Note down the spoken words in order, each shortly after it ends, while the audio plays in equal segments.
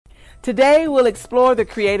Today, we'll explore the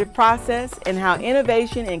creative process and how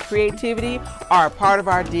innovation and creativity are a part of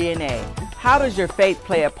our DNA. How does your faith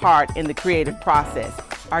play a part in the creative process?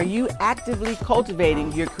 Are you actively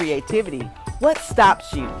cultivating your creativity? What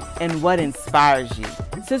stops you and what inspires you?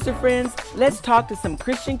 Sister friends, let's talk to some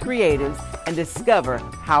Christian creatives and discover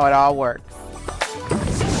how it all works.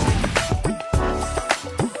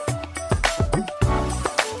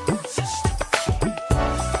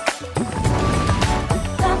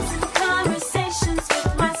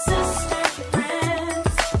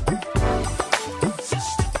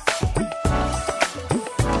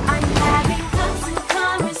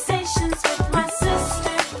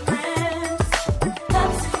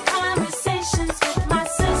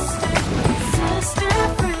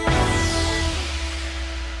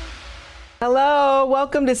 Hello,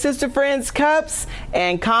 welcome to Sister Friends Cups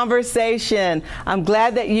and Conversation. I'm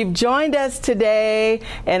glad that you've joined us today,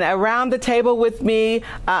 and around the table with me,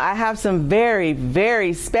 I have some very,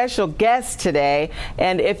 very special guests today.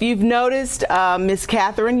 And if you've noticed, Miss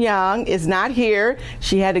Catherine Young is not here.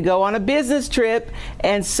 She had to go on a business trip,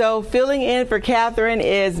 and so filling in for Catherine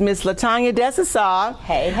is Miss Latanya Dessasaw.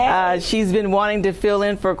 Hey, hey. She's been wanting to fill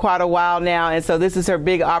in for quite a while now, and so this is her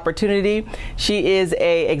big opportunity. She is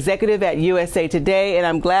a executive at USA Today, and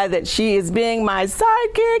I'm glad that she is being my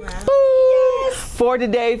sidekick for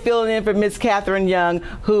today, filling in for Miss Catherine Young,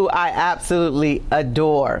 who I absolutely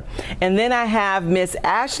adore. And then I have Miss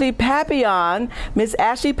Ashley Papillon. Miss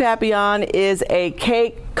Ashley Papillon is a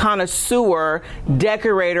cake connoisseur,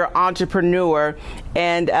 decorator, entrepreneur,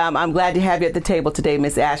 and I'm glad to have you at the table today,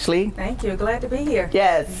 Miss Ashley. Thank you. Glad to be here.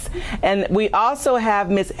 Yes. And we also have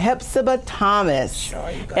Miss Hepzibah Thomas.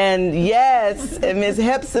 And yes, Miss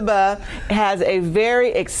Hepzibah has a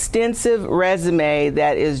very extensive resume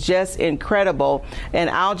that is just incredible. And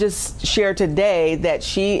I'll just share today that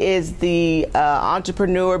she is the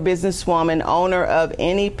entrepreneur, businesswoman, owner of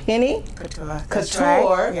Any Penny Couture.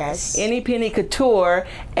 Right. Yes. Any Penny Couture.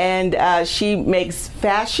 And she makes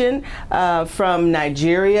fashion from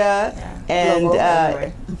Nigeria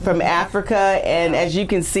and from Africa. And as you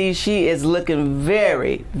can see, she is looking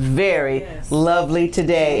very, very lovely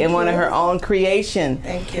today in one of her own creation.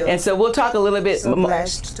 Thank you. And so we'll talk a little bit. So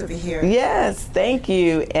blessed to be here. Yes, thank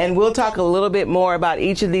you. And we'll talk a little bit more about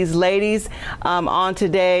each of these ladies on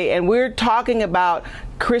today. And we're talking about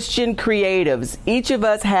Christian creatives. Each of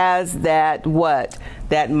us has that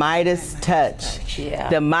that Midas touch. Yeah.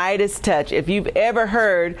 The Midas touch. If you've ever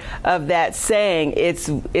heard of that saying, it's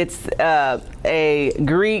a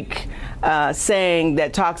Greek saying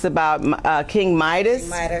that talks about King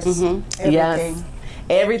Midas. Everything. Yes.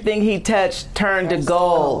 Everything he touched turned to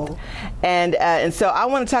gold. And so I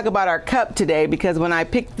want to talk about our cup today, because when I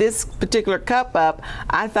picked this particular cup up,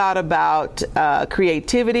 I thought about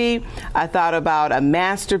creativity, I thought about a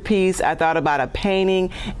masterpiece, I thought about a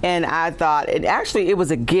painting, and I thought, it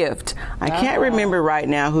was a gift. I can't remember right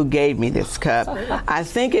now who gave me this cup. I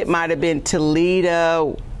think it might have been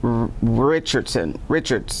Toledo Richards.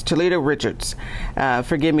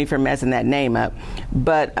 Forgive me for messing that name up.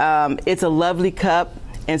 But it's a lovely cup.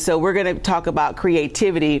 And so we're going to talk about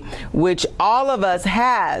creativity, which all of us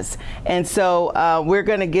has. And so we're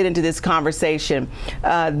going to get into this conversation.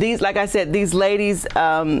 Like I said, these ladies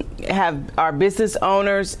are business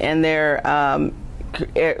owners, and they're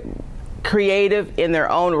creative in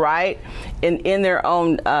their own right, in their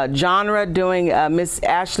own genre. Doing Miss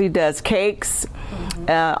Ashley does cakes.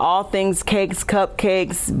 All things cakes,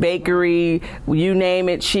 cupcakes, bakery, you name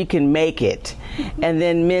it, she can make it. And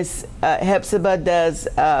then Miss Hepzibah does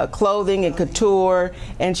clothing and couture,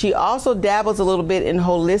 and she also dabbles a little bit in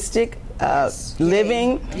holistic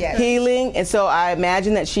living, healing, and so I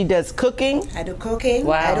imagine that she does cooking. I do cooking.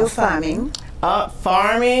 Wow. I do farming.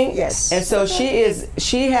 Farming. Yes. And so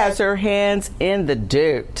she has her hands in the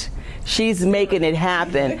dirt. She's making it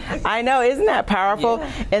happen. I know, isn't that powerful?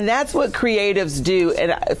 Yeah. And that's what creatives do.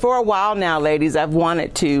 And for a while now, ladies, I've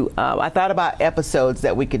wanted to, I thought about episodes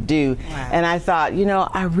that we could do. Wow. And I thought,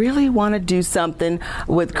 I really want to do something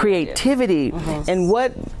with creativity and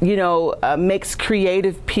what, makes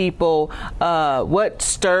creative people, what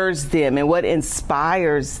stirs them and what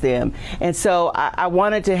inspires them. And so I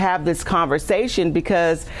wanted to have this conversation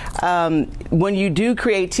because when you do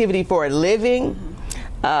creativity for a living,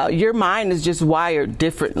 your mind is just wired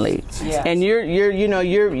differently, and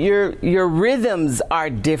your rhythms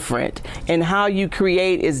are different, and how you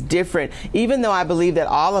create is different. Even though I believe that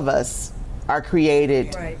all of us are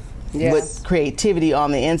created with creativity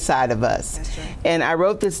on the inside of us. That's right. And I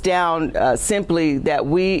wrote this down simply that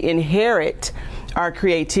we inherit our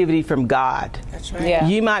creativity from God. That's right. Yeah.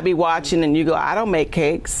 You might be watching and you go, I don't make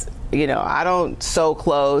cakes. I don't sew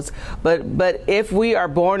clothes, but if we are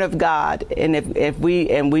born of God, and if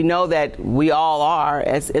we know that we all are,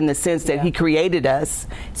 as in the sense that He created us,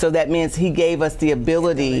 so that means He gave us the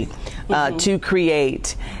ability to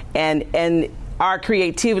create, and our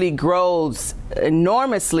creativity grows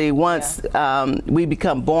enormously once we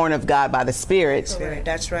become born of God by the Spirit.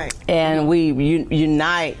 That's right. And we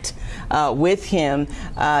unite with Him.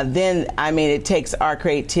 Then, it takes our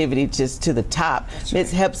creativity just to the top.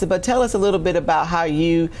 Ms. Hepzibah, tell us a little bit about how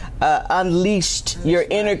you unleashed your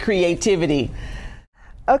inner creativity.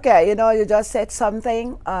 Okay, you just said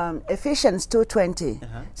something. Ephesians 2:20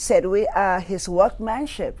 said we are His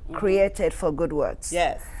workmanship, created for good works.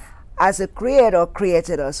 Yes. As the Creator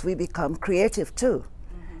created us, we become creative too.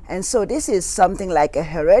 And so this is something like a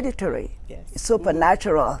hereditary,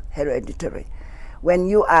 supernatural hereditary. When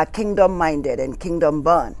you are kingdom-minded and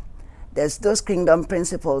kingdom-born, there's those kingdom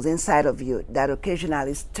principles inside of you that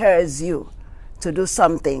occasionally stirs you to do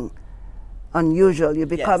something unusual. You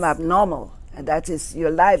become abnormal. And that is,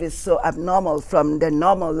 your life is so abnormal from the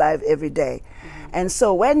normal life every day. And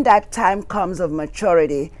so when that time comes of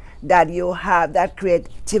maturity, that you have, that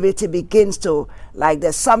creativity begins to, like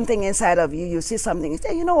there's something inside of you, you see something, you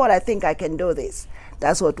say, you know what, I think I can do this.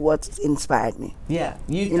 That's what inspired me. Yeah.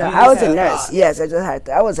 I was a nurse. Yes,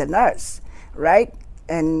 I was a nurse, right?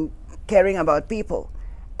 And caring about people.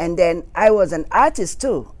 And then I was an artist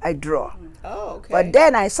too. I draw. Oh, okay. But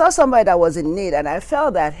then I saw somebody that was in need, and I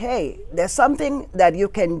felt that, hey, there's something that you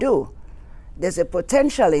can do. There's a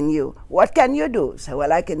potential in you. What can you do? So,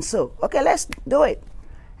 well, I can sew. Okay, let's do it.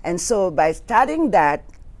 And so by starting that,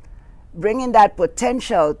 bringing that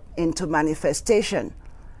potential into manifestation,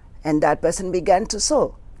 and that person began to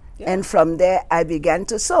sew. And from there, I began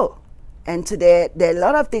to sew. And today, there are a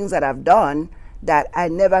lot of things that I've done that I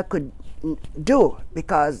never could do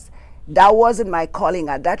because that wasn't my calling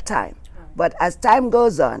at that time. But as time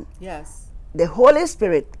goes on, the Holy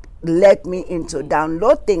Spirit led me into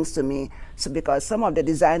download things to me. So because some of the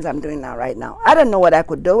designs I'm doing right now, I don't know what I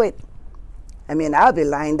could do with. I'll be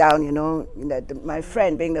lying down, my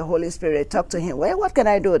friend, being the Holy Spirit, talk to him, well, what can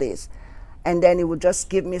I do this? And then he would just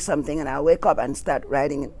give me something, and I'll wake up and start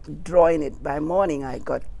writing it, drawing it. By morning, I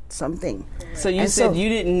got something. So you said you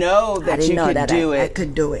didn't know that you could do it. I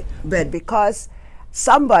could do it. But because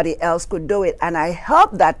somebody else could do it, and I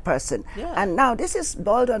helped that person. And now this is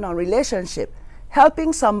boiled on a relationship.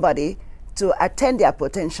 Helping somebody to attain their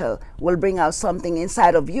potential will bring out something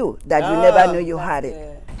inside of you that you never knew you had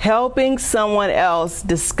it. Helping someone else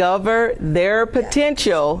discover their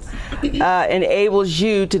potential enables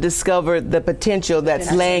you to discover the potential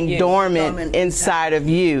that's laying dormant inside of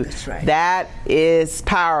you. That's right. That is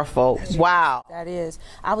powerful. Wow. That is.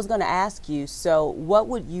 I was going to ask you, so what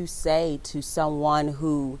would you say to someone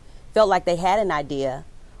who felt like they had an idea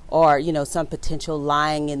or, some potential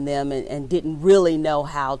lying in them and didn't really know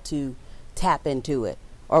how to tap into it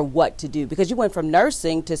or what to do? Because you went from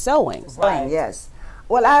nursing to sewing. Right. Yes.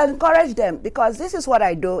 Well, I encourage them because this is what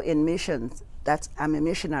I do in missions. I'm a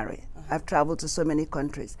missionary. I've traveled to so many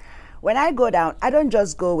countries. When I go down, I don't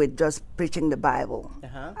just go with just preaching the Bible.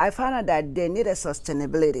 I found out that they need a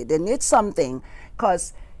sustainability. They need something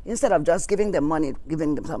because instead of just giving them money,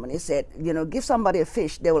 giving them some money, said, give somebody a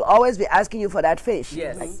fish. They will always be asking you for that fish.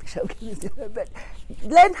 Yes. But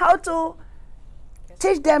learn how to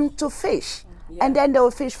teach them to fish, and then they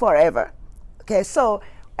will fish forever. Okay, so.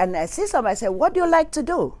 And I see somebody say, what do you like to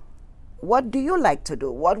do? What do you like to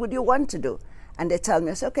do? What would you want to do? And they tell me,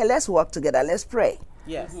 I say, okay, let's work together. Let's pray.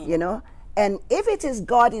 Yes. And if it is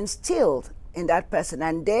God instilled in that person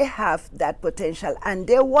and they have that potential and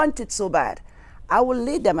they want it so bad, I will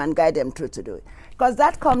lead them and guide them through to do it. Because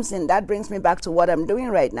that brings me back to what I'm doing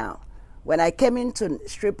right now. When I came into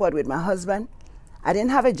Shreveport with my husband, I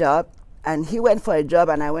didn't have a job, and he went for a job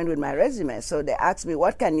and I went with my resume. So they asked me,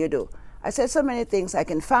 what can you do? I said so many things. I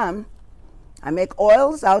can farm. I make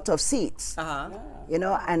oils out of seeds.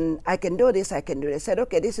 And I can do this, I can do this. I said,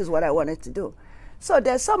 okay, this is what I wanted to do. So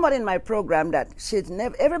there's somebody in my program that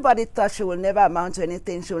everybody thought she will never amount to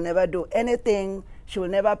anything. She will never do anything. She will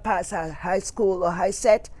never pass her high school or high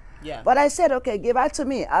set. But I said, okay, give her to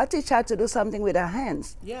me. I'll teach her to do something with her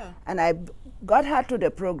hands. And I got her to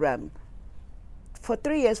the program for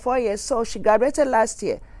 3 years, 4 years. So she graduated last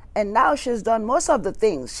year. And now she's done most of the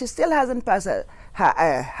things. She still hasn't passed her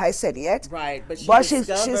high set yet. Right, but she's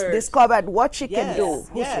discovered what she can do.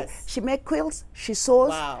 She makes quilts, she sews.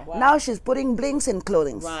 Wow. Now she's putting blings in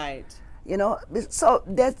clothing. Right. So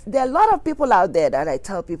there are a lot of people out there that I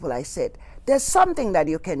tell people, I said, there's something that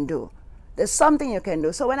you can do. There's something you can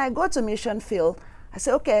do. So when I go to mission field, I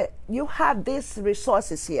say, okay, you have these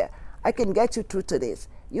resources here. I can get you through to this.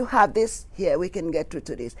 You have this here, we can get through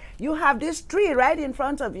to this. You have this tree right in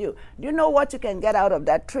front of you. Do you know what you can get out of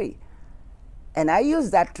that tree? And I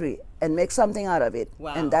use that tree and make something out of it.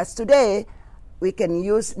 Wow. And that's today, we can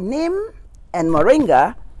use neem and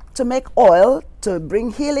moringa to make oil to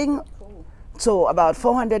bring healing to about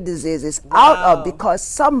 400 diseases out of, because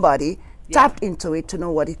somebody tapped into it to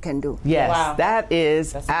know what it can do. Yes, Wow. that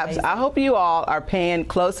is. I hope you all are paying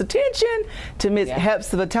close attention to Miss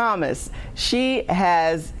Hepzibah Thomas. She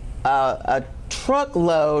has a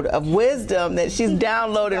truckload of wisdom that she's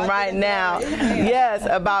downloading right now. Yes,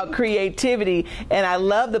 about creativity, and I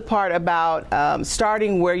love the part about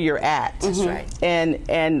starting where you're at. That's right.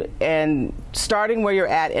 And starting where you're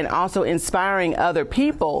at, and also inspiring other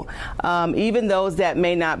people, even those that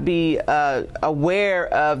may not be aware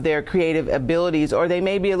of their creative abilities, or they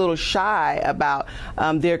may be a little shy about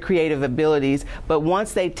their creative abilities. But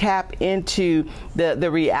once they tap into the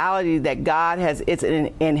reality that God has, it's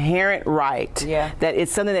an inherent right. Yeah. That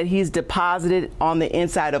it's something that He's deposited on the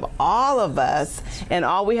inside of all of us, and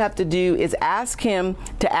all we have to do is ask Him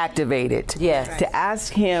to activate it. Yes. Right. To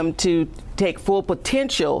ask Him to take full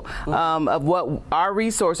potential of what our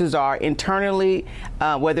resources are internally,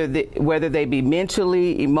 whether they be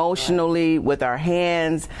mentally, emotionally, with our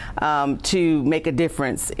hands, to make a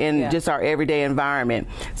difference in just our everyday environment.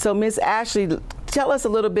 So, Miss Ashley, tell us a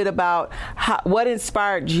little bit about what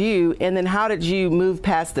inspired you, and then how did you move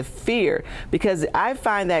past the fear? Because I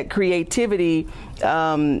find that creativity,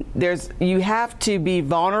 you have to be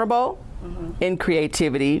vulnerable in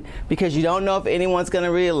creativity, because you don't know if anyone's going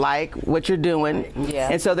to really like what you're doing. Yeah.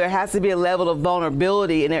 And so there has to be a level of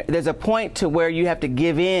vulnerability, and there's a point to where you have to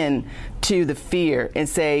give in to the fear and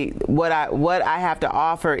say, what I have to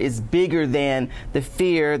offer is bigger than the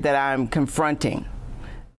fear that I'm confronting.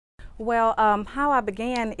 Well, how I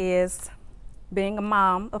began is being a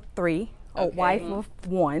mom of 3, a wife of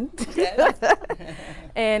 1,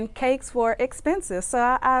 and cakes were expensive. So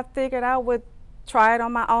I figured I would try it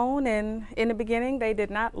on my own, and in the beginning they did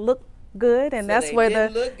not look good, and So that's they where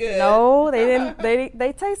didn't look good. No, they didn't.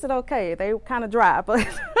 They tasted okay. They were kind of dry, but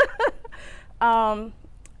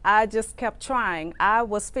I just kept trying. I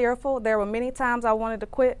was fearful. There were many times I wanted to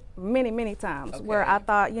quit, many times, where I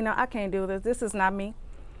thought, I can't do this. This is not me.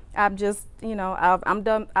 I'm just, I'm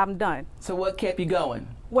done. I'm done. So what kept you going?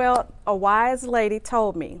 Well, a wise lady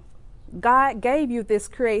told me, God gave you this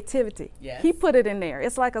creativity. Yes. He put it in there.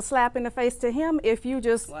 It's like a slap in the face to Him if you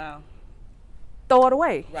just throw it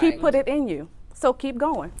away. He Right. put it in you. So keep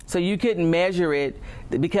going. So you couldn't measure it,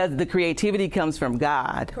 because the creativity comes from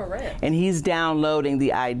God. Correct. And He's downloading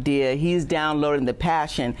the idea. He's downloading the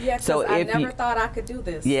passion. Yeah, so I if never thought I could do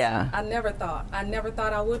this. Yeah. I never thought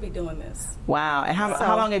I would be doing this. Wow. And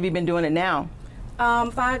how long have you been doing it now?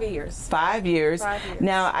 5 years. 5 years. 5 years.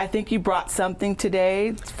 Now, I think you brought something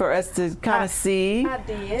today for us to kind of see. I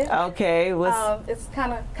did. Okay. It's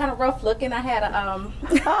kind of rough looking. I had a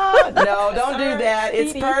No, don't do that.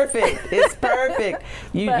 It's Speedy. perfect. It's perfect.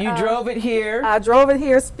 You drove it here. I drove it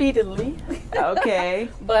here speedily. Okay.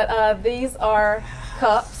 But these are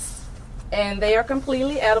cups, and they are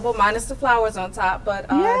completely edible, minus the flowers on top. But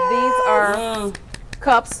these are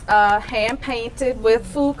cups hand painted with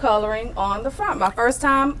food coloring on the front. My first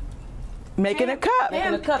time Making a cup.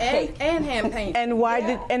 and a cupcake. and hand painted. And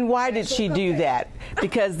why did she do that?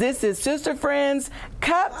 Because this is Sister Friends,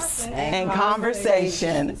 Cups and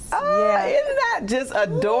Conversations. Oh, isn't that just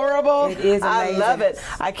adorable? It is I amazing. love it.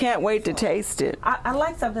 I can't wait to taste it. I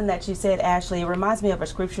like something that you said, Ashley. It reminds me of a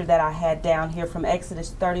scripture that I had down here from Exodus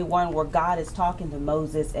 31, where God is talking to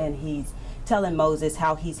Moses, and He's telling Moses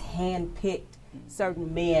how He's handpicked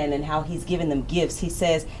certain men and how He's given them gifts. He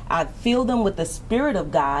says, I fill them with the Spirit of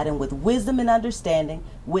God, and with wisdom and understanding,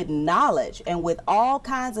 with knowledge, and with all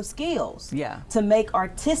kinds of skills. Yeah. To make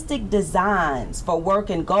artistic designs for work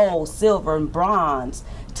in gold, silver, and bronze,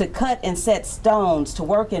 to cut and set stones, to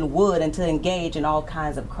work in wood, and to engage in all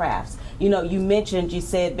kinds of crafts. You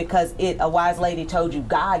said because a wise lady told you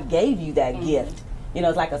God gave you that gift.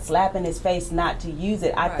 It's like a slap in His face not to use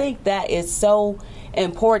it. I think that is so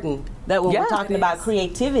important, that when we're talking about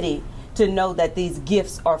creativity, to know that these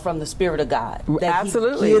gifts are from the Spirit of God. That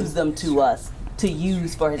Absolutely. He gives them to us to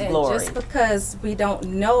use for His And glory. just because we don't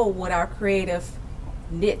know what our creative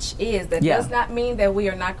niche is, that does not mean that we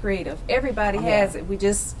are not creative. Everybody has it. We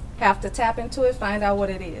just have to tap into it, find out what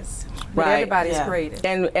it is. But Right. everybody's Yeah. creative.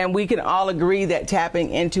 And we can all agree that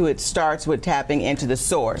tapping into it starts with tapping into the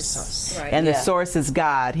source. Right. And the Yeah. source is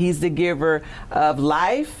God. He's the giver of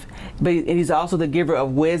life, but he's also the giver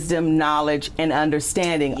of wisdom, knowledge, and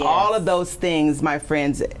understanding. Yes. All of those things, my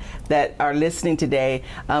friends that are listening today,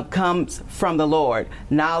 comes from the Lord.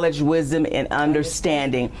 Knowledge, wisdom, and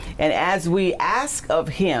understanding. And as we ask of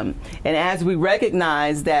him, and as we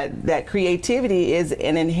recognize that creativity is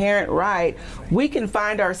an inherent right, we can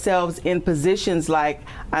find ourselves in positions like,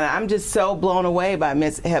 and I'm just so blown away by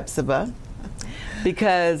Miss Hepzibah,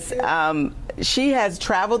 because she has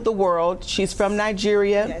traveled the world. She's from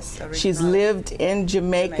Nigeria. Yes, She's originally. lived in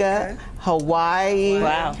Jamaica, Jamaica. Hawaii.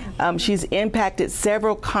 Wow. She's impacted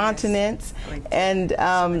several continents, and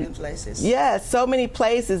many places. yes, so many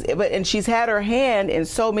places. And she's had her hand in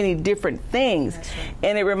so many different things. That's right.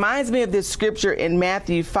 And it reminds me of this scripture in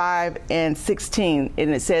Matthew 5:16,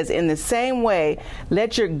 and it says, "In the same way,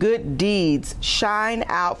 let your good deeds shine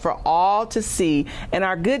out for all to see." And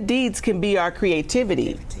our good deeds can be our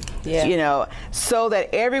creativity. Yeah. You know, so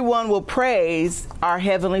that everyone will praise our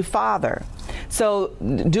Heavenly Father. So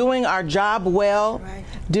doing our job well, Right.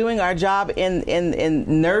 doing our job in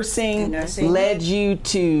nursing, In nursing. led you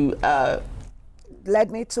to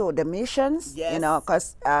Led me to the missions, Yes. you know,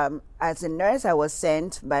 because as a nurse, I was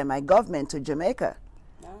sent by my government to Jamaica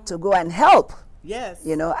to go and help. yes,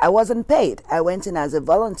 You know, I wasn't paid. I went in as a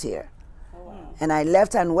volunteer. And I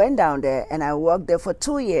left and went down there, and I worked there for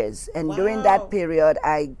 2 years. And during Wow. that period,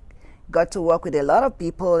 I got to work with a lot of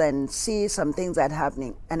people and see some things that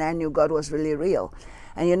happening. And I knew God was really real.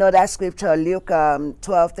 And you know that scripture, Luke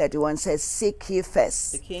 12:31 says, "Seek ye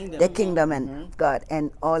first The kingdom. and God,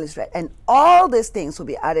 and all is right. And all these things will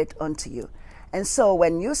be added unto you." And so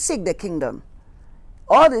when you seek the kingdom,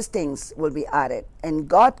 all these things will be added. And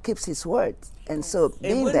God keeps his words. And so And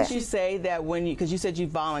being wouldn't there. you say that when you, because you said you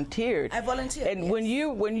volunteered. I volunteered, And when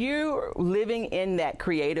you're living in that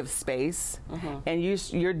creative space, and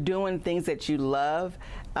you're doing things that you love,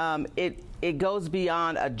 it goes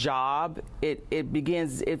beyond a job. It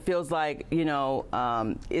begins. It feels like, you know,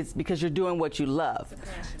 it's because you're doing what you love.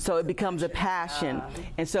 So it becomes a passion,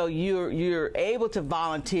 and so you're able to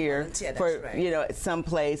volunteer Volunteer, for that's right. you know,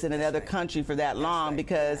 someplace in another country for that long,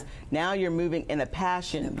 because now you're moving in a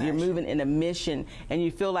passion. You're moving in a mission, and you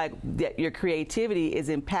feel like that your creativity is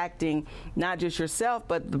impacting not just yourself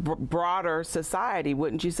but the broader society.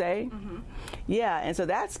 Wouldn't you say? Yeah, and so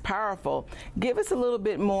that's powerful. Give us a little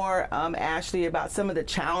bit more, Ashley, about some of the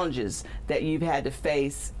challenges that you've had to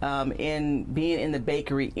face in being in the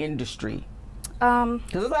bakery industry. Because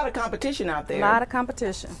there's a lot of competition out there. A lot of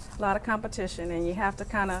competition, and you have to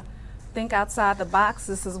kind of think outside the box.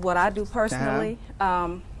 This is what I do personally.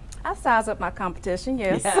 I size up my competition,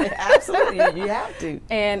 yes. Yeah, absolutely, you have to.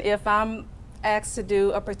 And if I'm asked to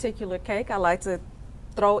do a particular cake, I like to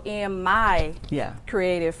throw in my Yeah.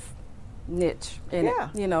 creative niche in Yeah,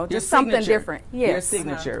 it. You know, Your just something signature. different. Yes. Your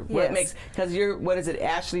signature. What Yes. makes, because you're, what is it,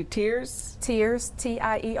 Ashley Tears? Tears,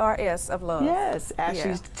 T-I-E-R-S of love. Yes,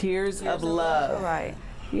 Ashley's Tears of Love. Right.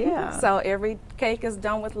 Yeah. So every cake is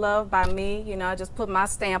done with love by me. You know, I just put my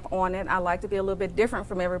stamp on it. I like to be a little bit different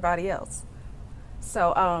from everybody else.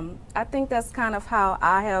 So I think that's kind of how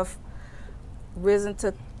I have risen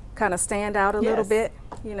to kind of stand out a little Yes. bit.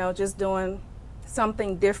 You know, just doing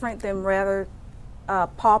something different than rather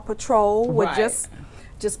Paw Patrol with Right.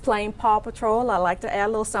 just plain Paw Patrol. I like to add a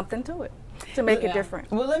little something to it to make it different.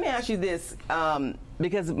 Well, let me ask you this,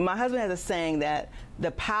 because my husband has a saying that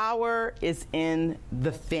the power is in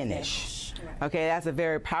the finish. Okay, that's a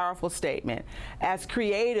very powerful statement. As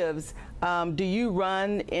creatives, do you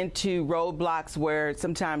run into roadblocks where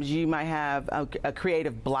sometimes you might have a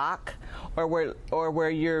creative block, or where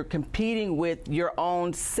you're competing with your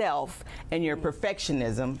own self and your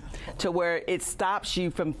perfectionism to where it stops you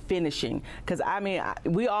from finishing? Because I mean,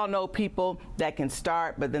 we all know people that can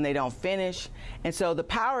start but then they don't finish, and so the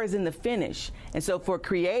power is in the finish. And so for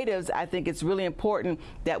creatives, I think it's really important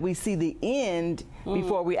that we see the end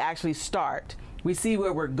before we actually start. We see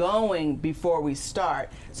where we're going before we start.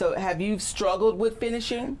 So have you struggled with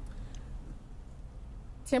finishing?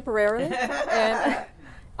 Temporarily and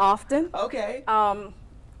often. Okay.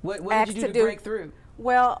 What did asked you do to to break through?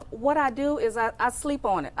 Well, what I do is I sleep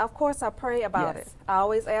on it. Of course, I pray about Yes. it. I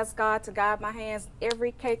always ask God to guide my hands.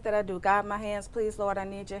 Every cake that I do, guide my hands, please, Lord, I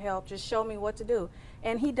need your help. Just show me what to do.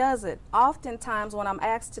 And he does it. Oftentimes, when I'm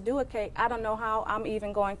asked to do a cake, I don't know how I'm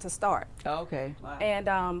even going to start. Okay. And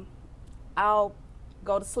I'll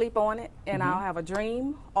go to sleep on it, and I'll have a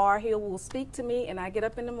dream, or he will speak to me, and I get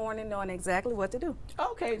up in the morning knowing exactly what to do.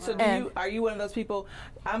 Okay. So And- are you one of those people?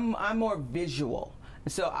 I'm more visual.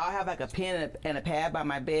 So I'll have like a pen and a pad by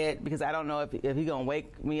my bed because I don't know if he's gonna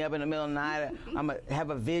wake me up in the middle of the night. I'm gonna have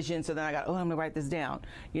a vision, so then I'm gonna write this down.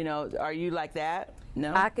 You know, are you like that?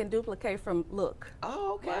 No. I can duplicate from look.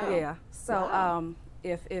 Oh, okay. Yeah. So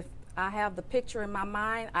if I have the picture in my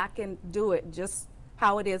mind, I can do it just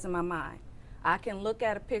how it is in my mind. I can look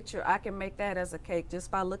at a picture, I can make that as a cake just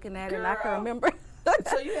by looking at it, and I can remember.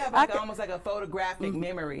 So you have like almost like a photographic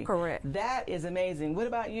memory. Correct. That is amazing. What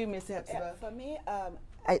about you, Miss Hepzibah? For me,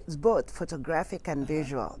 it's both photographic and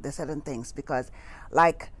visual. There's certain things because,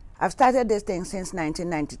 like, I've started this thing since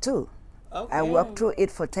 1992. Okay. I worked through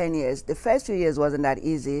it for 10 years. The first few years wasn't that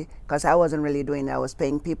easy because I wasn't really doing it. I was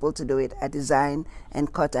paying people to do it. I design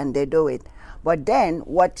and cut and they do it. But then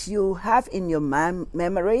what you have in your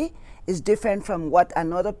memory is different from what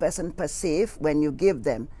another person perceives when you give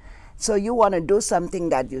them. So you want to do something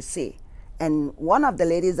that you see. And one of the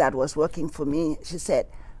ladies that was working for me, she said,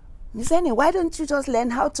 Miss Annie, why don't you just learn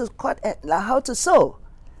how to cut, how to sew?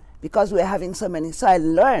 Because we're having so many. So I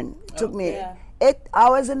learned. It took me 8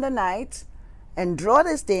 hours in the night and draw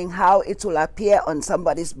this thing, how it will appear on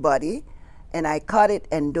somebody's body. And I cut it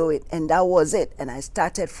and do it. And that was it. And I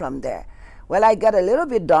started from there. Well, I got a little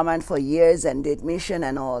bit dormant for years and did mission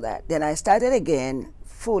and all that. Then I started again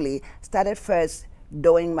fully. Started first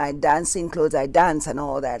doing my dancing clothes. I dance and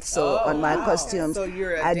all that. So on my costumes. So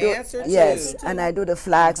you're a I dancer do, too? yes, and I do the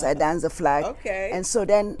flags. I dance the flag. Okay. And so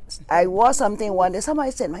then I wore something one day.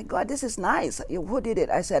 Somebody said, my God, this is nice. Who did it?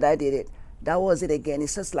 I said, I did it. That was it again.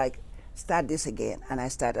 It's just like, start this again. And I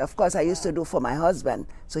started. Of course, I used to do for my husband,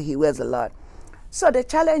 so he wears a lot. So the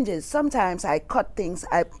challenge is sometimes I cut things,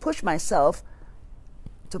 I push myself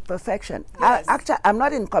to perfection. Yes. Actually, I'm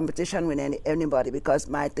not in competition with anybody because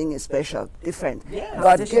my thing is special, different. Yes. God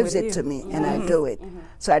Competition gives with it you. to me, and I do it.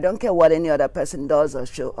 So I don't care what any other person does or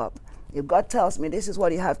show up. If God tells me this is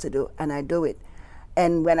what you have to do, and I do it.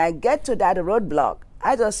 And when I get to that roadblock,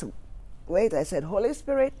 I just wait. I said, Holy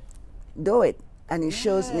Spirit, do it. And He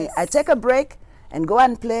shows me. I take a break and go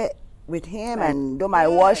and play with Him and do my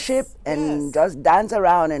worship and just dance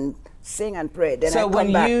around and sing and pray. Then So I come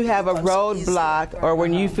when back. you have a roadblock or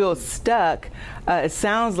when you feel stuck, it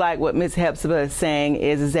sounds like what Miss Hepzibah is saying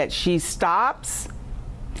is that she stops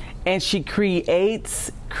and she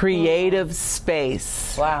creates creative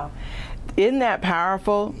space. Wow. Isn't that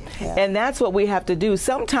powerful? Yeah. And that's what we have to do.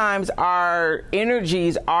 Sometimes our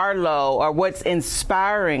energies are low or what's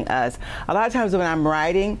inspiring us. A lot of times when I'm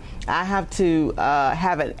writing, I have to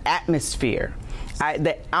have an atmosphere.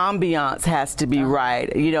 The ambiance has to be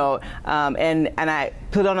right, you know, and I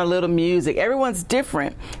put on a little music. Everyone's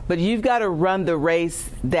different, but you've got to run the race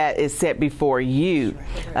that is set before you,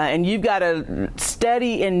 and you've got to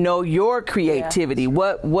study and know your creativity.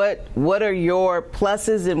 What are your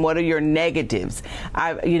pluses and what are your negatives?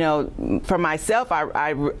 You know, for myself,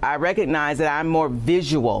 I recognize that I'm more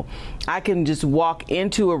visual. I can just walk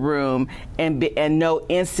into a room and know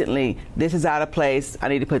instantly this is out of place. I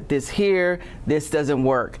need to put this here. This doesn't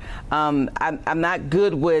work. I'm not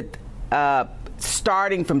good with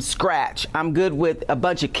starting from scratch. I'm good with a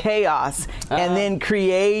bunch of chaos and then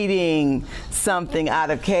creating something out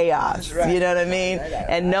of chaos. Right. You know what I mean?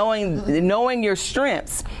 And knowing your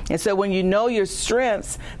strengths. And so when you know your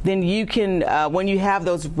strengths, then you can, when you have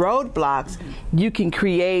those roadblocks, you can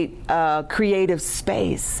create creative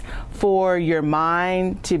space for your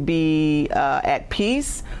mind to be at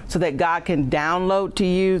peace, so that God can download to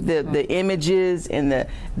you the images and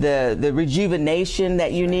the rejuvenation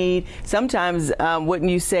that you need. Sometimes wouldn't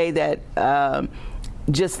you say that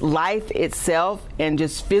just life itself and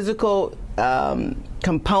just physical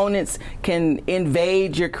components can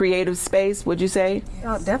invade your creative space, would you say?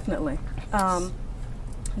 Oh, definitely.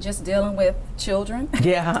 Just dealing with children,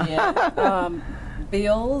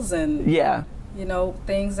 bills and you know,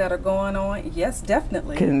 things that are going on. Yes,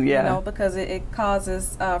 definitely. You know, because it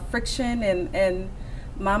causes friction, and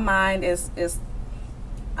my mind is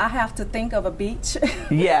I have to think of a beach.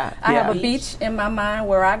 I have a beach in my mind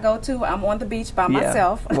where I go to. I'm on the beach by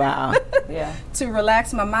myself. Wow. To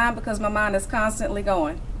relax my mind, because my mind is constantly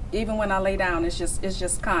going. Even when I lay down, it's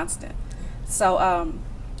just constant. So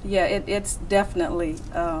it's definitely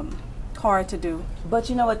hard to do. But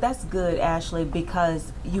you know what, that's good, Ashley,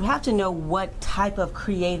 because you have to know what type of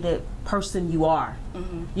creative person you are.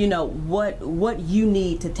 You know what you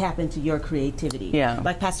need to tap into your creativity.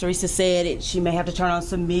 Like Pastor Risa said, she may have to turn on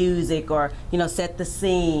some music, or you know, set the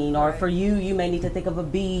scene, or for you may need to think of a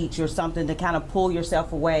beach or something to kind of pull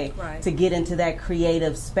yourself away to get into that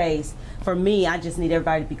creative space. For me, I just need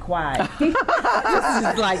everybody to be quiet.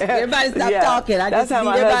 It's like, everybody stop Yeah. talking. I That's just how need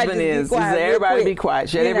my everybody husband to is. be He quiet said, real everybody quick, be quiet.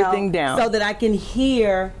 Shut you know, everything down. so that I can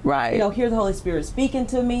hear, Right. hear the Holy Spirit speaking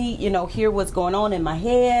to me, hear what's going on in my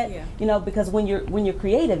head, because when you're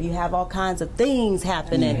creative, you have all kinds of things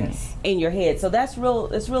happening in your head. So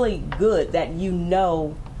it's really good that you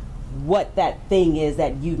know what that thing is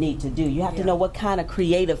that you need to do. You have to know what kind of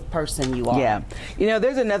creative person you are. Yeah.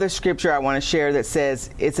 There's another scripture I want to share that says,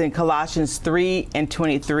 it's in Colossians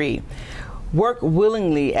 3:23. Work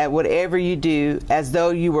willingly at whatever you do as though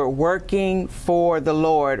you were working for the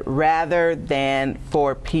Lord rather than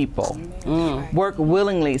for people. Work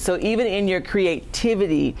willingly. So even in your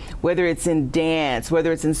creativity, whether it's in dance,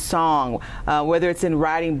 whether it's in song, whether it's in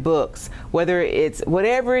writing books, whether it's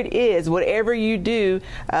whatever it is, whatever you do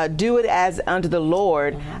it as unto the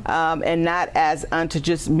Lord and not as unto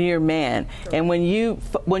just mere man. And when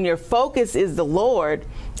your focus is the Lord,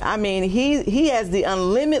 I mean, he has the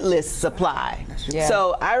unlimitless supply. Yeah.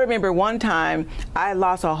 So I remember one time I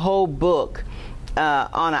lost a whole book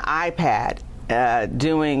on an iPad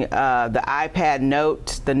doing the iPad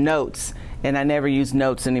notes, and I never use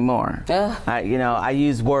notes anymore. I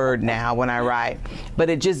use Word now when I write, but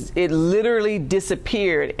it literally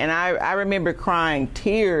disappeared, and I remember crying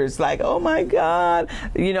tears like, oh my God,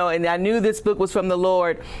 and I knew this book was from the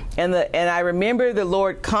Lord, and I remember the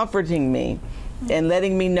Lord comforting me and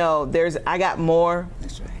letting me know I got more.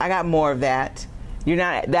 That's right. I got more of that.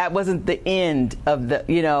 That wasn't the end of the,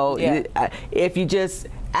 if you just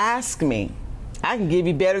ask me, I can give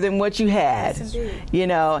you better than what you had. Yes,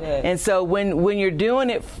 indeed. And so when you're doing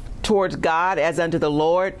it towards God as unto the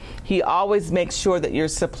Lord, he always makes sure that your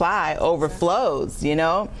supply overflows,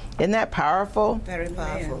 Isn't that powerful? Very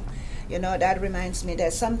powerful. That reminds me,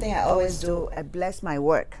 there's something I always do. I bless my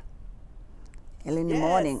work. Early in the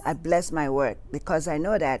morning, I bless my work because I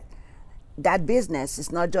know that business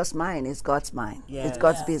is not just mine, it's God's mine. Yes. It's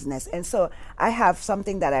God's business. And so I have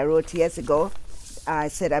something that I wrote years ago. I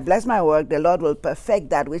said, I bless my work, the Lord will perfect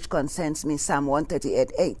that which concerns me, Psalm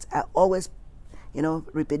 138:8. I always,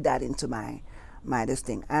 repeat that into my this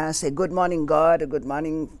thing. And I say, good morning, God, good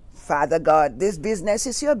morning, Father God. This business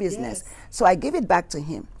is your business. Yes. So I give it back to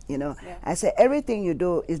him, I say, everything you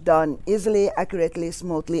do is done easily, accurately,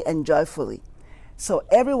 smoothly, and joyfully. So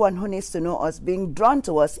everyone who needs to know us, being drawn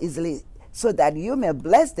to us easily, so that you may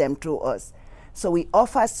bless them through us. So we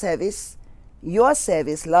offer service, your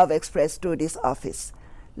service, love expressed through this office.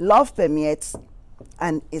 Love permeates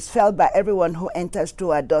and is felt by everyone who enters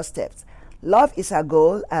through our doorsteps. Love is our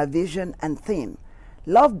goal, our vision, and theme.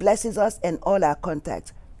 Love blesses us and all our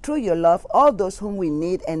contacts. Through your love, all those whom we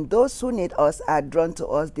need and those who need us are drawn to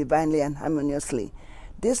us divinely and harmoniously.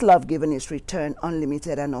 This love given is return,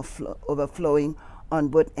 unlimited and overflowing on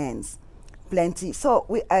both ends. Plenty. So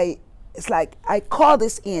it's like I call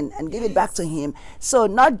this in and give it back to him. So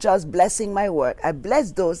not just blessing my work, I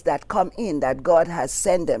bless those that come in that God has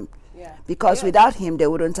sent them. Yeah. Because without him, they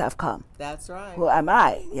wouldn't have come. That's right. Who am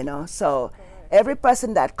I? So every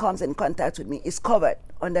person that comes in contact with me is covered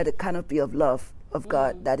under the canopy of love of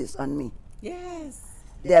God that is on me. Yes.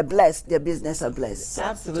 They're blessed. Their business are blessed.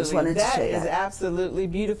 Absolutely. Just wanted to That share is that. absolutely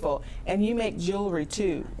beautiful. And you make jewelry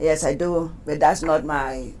too. Yes, I do. But that's not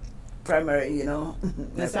my primary,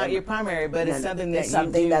 It's not your primary, but it's something that it's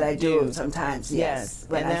something you that I do sometimes. Yes,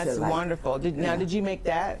 when and I that's feel like wonderful. Did you make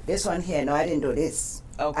that? This one here, no, I didn't do this.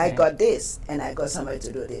 Okay. I got this, and I got somebody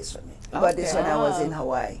to do this for me. I got this when I was in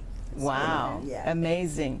Hawaii. Wow. Yeah.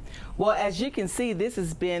 Amazing. Well, as you can see, this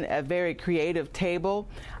has been a very creative table.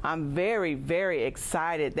 I'm very, very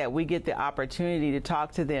excited that we get the opportunity to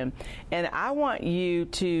talk to them. And I want you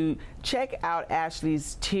to check out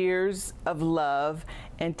Ashley's Tears of Love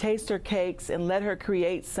and taste her cakes and let her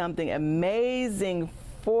create something amazing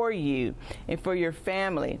for you and for your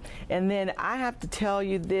family. And then I have to tell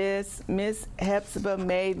you this, Miss Hepzibah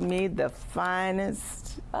made me the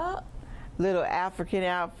finest little African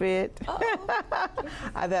outfit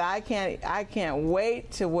that I can't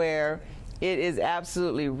wait to wear. It is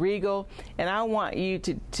absolutely regal, and I want you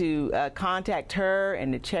to contact her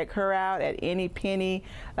and to check her out at Any Penny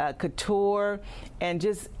Couture, and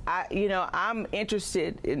just I'm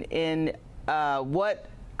interested in what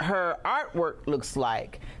her artwork looks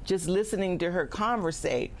like, just listening to her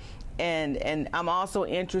conversate, and I'm also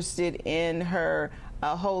interested in her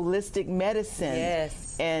holistic medicine.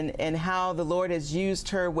 Yes. And how the Lord has used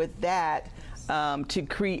her with that to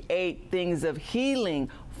create things of healing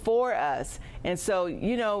for us. And so,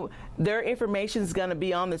 you know, their information is going to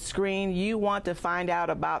be on the screen. You want to find out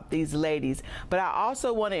about these ladies. But I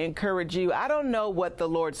also want to encourage you. I don't know what the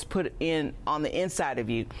Lord's put in on the inside of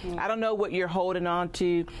you. I don't know what you're holding on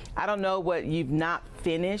to. I don't know what you've not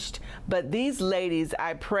finished. But these ladies,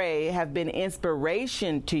 I pray, have been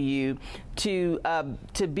inspiration to you to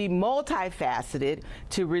be multifaceted,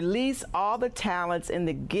 to release all the talents and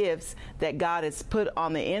the gifts that God has put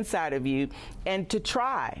on the inside of you, and to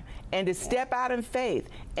try and to step out in faith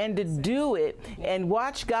and to do it and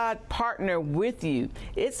watch God partner with you.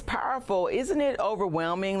 It's powerful. Isn't it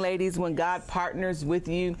overwhelming, ladies, when God partners with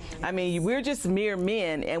you? I mean, we're just mere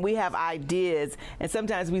men and we have ideas, and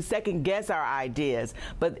sometimes we second guess our ideas.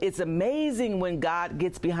 But it's amazing when God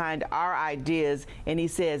gets behind our ideas and he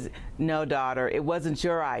says, no, daughter, it wasn't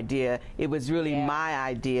your idea. It was really my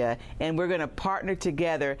idea. And we're going to partner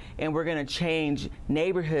together, and we're going to change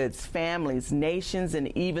neighborhoods, families, nations,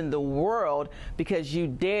 and even the world, because you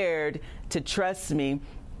dared to trust me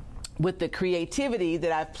with the creativity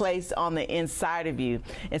that I've placed on the inside of you.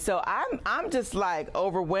 And so I'm just like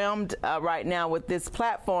overwhelmed right now with this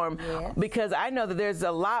platform, because I know that there's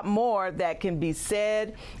a lot more that can be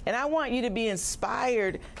said, and I want you to be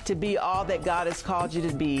inspired to be all that God has called you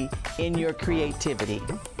to be in your creativity.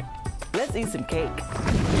 Let's eat some cake.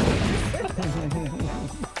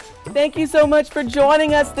 Thank you so much for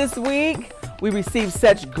joining us this week. We received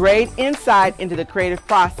such great insight into the creative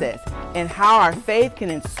process and how our faith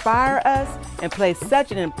can inspire us and play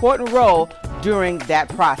such an important role during that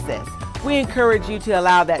process. We encourage you to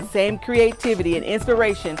allow that same creativity and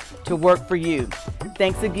inspiration to work for you.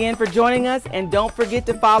 Thanks again for joining us, and don't forget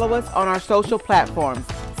to follow us on our social platforms.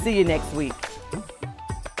 See you next week.